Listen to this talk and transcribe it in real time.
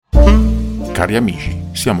Cari amici,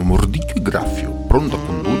 siamo Mordicchio e Graffio, pronto a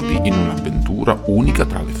condurvi in un'avventura unica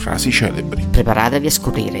tra le frasi celebri. Preparatevi a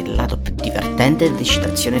scoprire il lato più divertente delle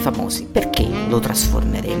citazioni famose, perché lo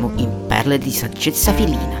trasformeremo in perle di saggezza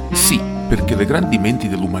felina. Sì, perché le grandi menti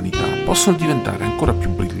dell'umanità possono diventare ancora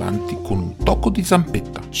più brillanti con un tocco di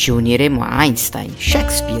zampetta. Ci uniremo a Einstein,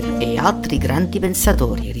 Shakespeare e altri grandi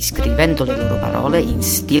pensatori, riscrivendo le loro parole in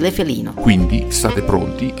stile felino. Quindi state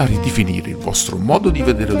pronti a ridefinire il vostro modo di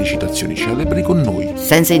vedere le citazioni celebri con noi.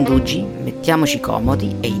 Senza indugi, mettiamoci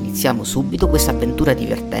comodi e iniziamo subito questa avventura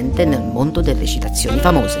divertente nel mondo delle citazioni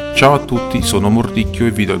famose. Ciao a tutti, sono Mordicchio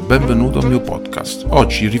e vi do il benvenuto al mio podcast.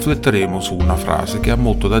 Oggi rifletteremo su una frase che ha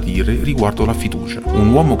molto da dire riguardo la fiducia.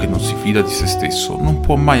 Un uomo che non si fida di se stesso non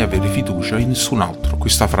può mai avere fiducia in nessun altro.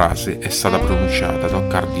 Questa frase è stata pronunciata dal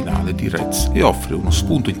cardinale di Retz e offre uno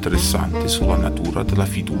spunto interessante sulla natura della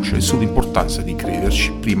fiducia e sull'importanza di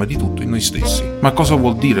crederci prima di tutto in noi stessi. Ma cosa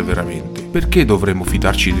vuol dire veramente? Perché dovremmo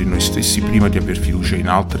fidarci di noi stessi prima di aver fiducia in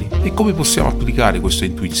altri? E come possiamo applicare questa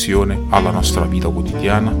intuizione alla nostra vita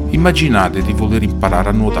quotidiana? Immaginate di voler imparare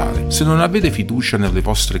a nuotare. Se non avete fiducia nelle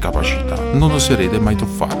vostre capacità, non oserete mai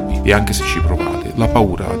tuffarvi e anche se ci provate, la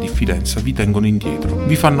paura e la diffidenza vi tengono indietro,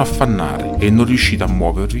 vi fanno affannare e non riuscite a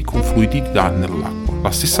muovervi con fluidità nell'acqua.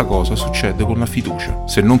 La stessa cosa succede con la fiducia.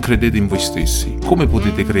 Se non credete in voi stessi, come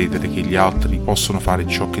potete credere che gli altri possono fare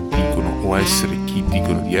ciò che dicono o essere chi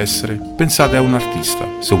dicono di essere? Pensate a un artista.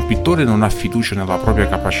 Se un pittore non ha fiducia nella propria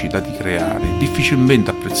capacità di creare,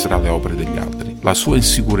 difficilmente apprezzerà le opere degli altri. La sua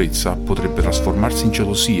insicurezza potrebbe trasformarsi in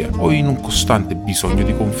gelosia o in un costante bisogno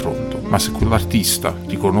di confronto. Ma se quell'artista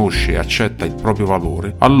riconosce e accetta il proprio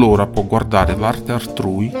valore, allora può guardare l'arte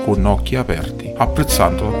altrui con occhi aperti,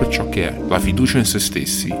 apprezzandola per ciò che è. La fiducia in se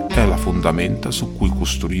stessi è la fondamenta su cui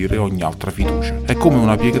costruire ogni altra fiducia. È come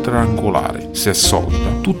una pietra angolare. Se è solida,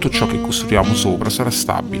 tutto ciò che costruiamo sopra sarà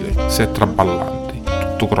stabile. Se è traballante,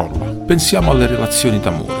 tutto crolla. Pensiamo alle relazioni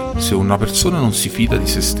d'amore. Se una persona non si fida di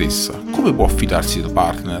se stessa, come può fidarsi del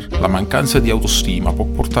partner? La mancanza di autostima può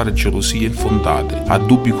portare a gelosie infondate, a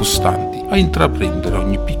dubbi costanti, a intraprendere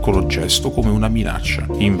ogni piccolo gesto come una minaccia.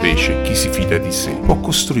 Invece, chi si fida di sé può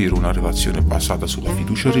costruire una relazione basata sulla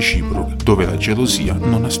fiducia reciproca, dove la gelosia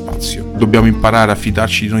non ha spazio. Dobbiamo imparare a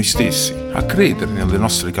fidarci di noi stessi, a credere nelle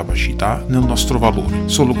nostre capacità, nel nostro valore.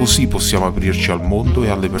 Solo così possiamo aprirci al mondo e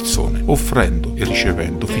alle persone, offrendo e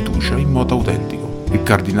ricevendo fiducia in modo autentico. Il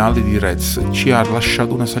cardinale di Retz ci ha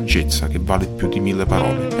lasciato una saggezza che vale più di 1000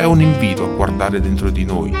 parole. È un invito a guardare dentro di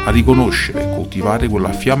noi, a riconoscere e coltivare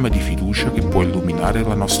quella fiamma di fiducia che può illuminare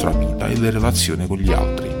la nostra vita e le relazioni con gli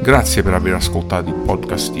altri. Grazie per aver ascoltato il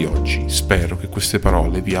podcast di oggi. Spero che queste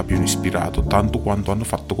parole vi abbiano ispirato tanto quanto hanno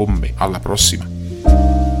fatto con me. Alla prossima!